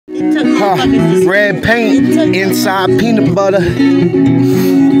Red paint inside peanut butter. Butter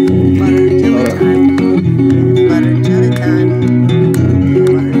jelly time.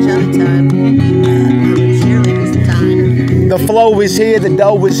 Butter jelly time. Cheerleaders time. The flow is here, the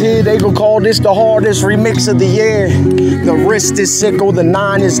dough is here. They gon' call this the hardest remix of the year. The wrist is sickle, the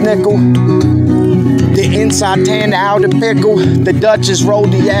 9 is nickel. The inside tan, the outer pickle. The Dutch is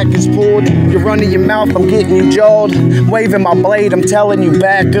rolled, the yak is pulled. You're running your mouth, I'm getting you jawed. Waving my blade, I'm telling you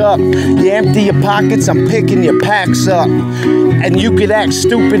back up. You empty your pockets, I'm picking your packs up. And you could act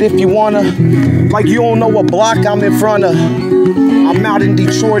stupid if you wanna. Like you don't know what block I'm in front of. I'm out in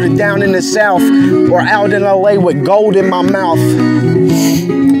Detroit or down in the South. Or out in LA with gold in my mouth.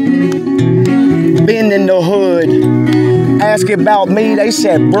 Been in the hood. Ask about me, they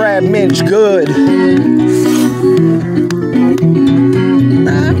said Brad Minch good. Do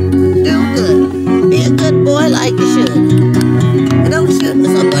good. Be a good boy like you should. And don't shoot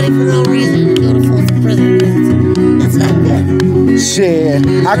with somebody for no reason and go to full prison. That's not good. Shit,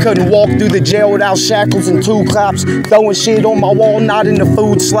 I couldn't walk through the jail without shackles and 2 cops. Throwing shit on my wall, not in the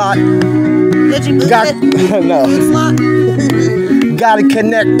food slot. Did you Got, it? no. Food slot? Gotta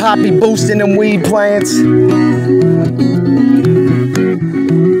connect Poppy boosting them weed plants.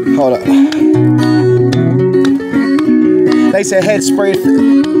 Hold up. They said hate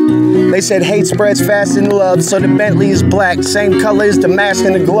spreads fast in love, so the Bentley is black, same color as the mask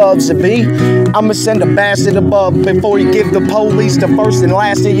and the gloves. And B, I'ma send a bastard above before you give the police the first and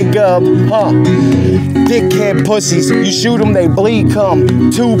last of your gub. Dickhead pussies, you shoot them, they bleed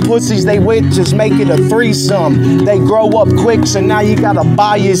come. 2 pussies they with, just make it a threesome. They grow up quick, so now you gotta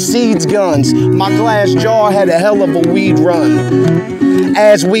buy your seeds guns. My glass jar had a hell of a weed run.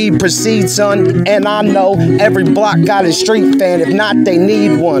 As we proceed, son, and I know every block got a street fan. If not, they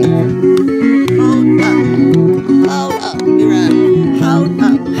need one. Hold up, you're right. Hold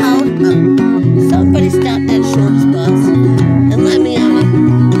up. Somebody stop that shorts bus and let me on.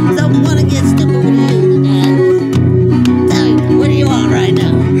 Don't want to get stupid with you tonight. Tell me, what do you want right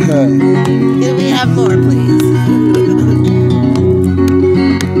now? Can we have more, please?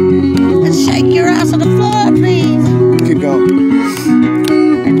 And shake your ass on the floor, please. Keep going.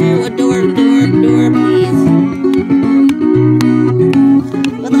 Door, please.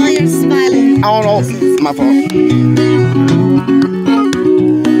 With all your smiling. I don't know, my fault.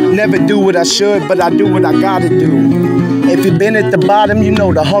 Never do what I should, but I do what I gotta do. If you've been at the bottom, you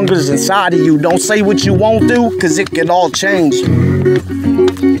know the hunger's inside of you. Don't say what you won't do, cause it can all change.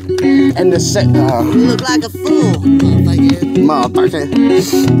 And the you look like a fool, motherfucker.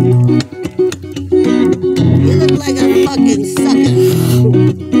 You look like a fucking sucker.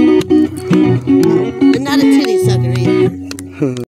 But not a titty sucker either.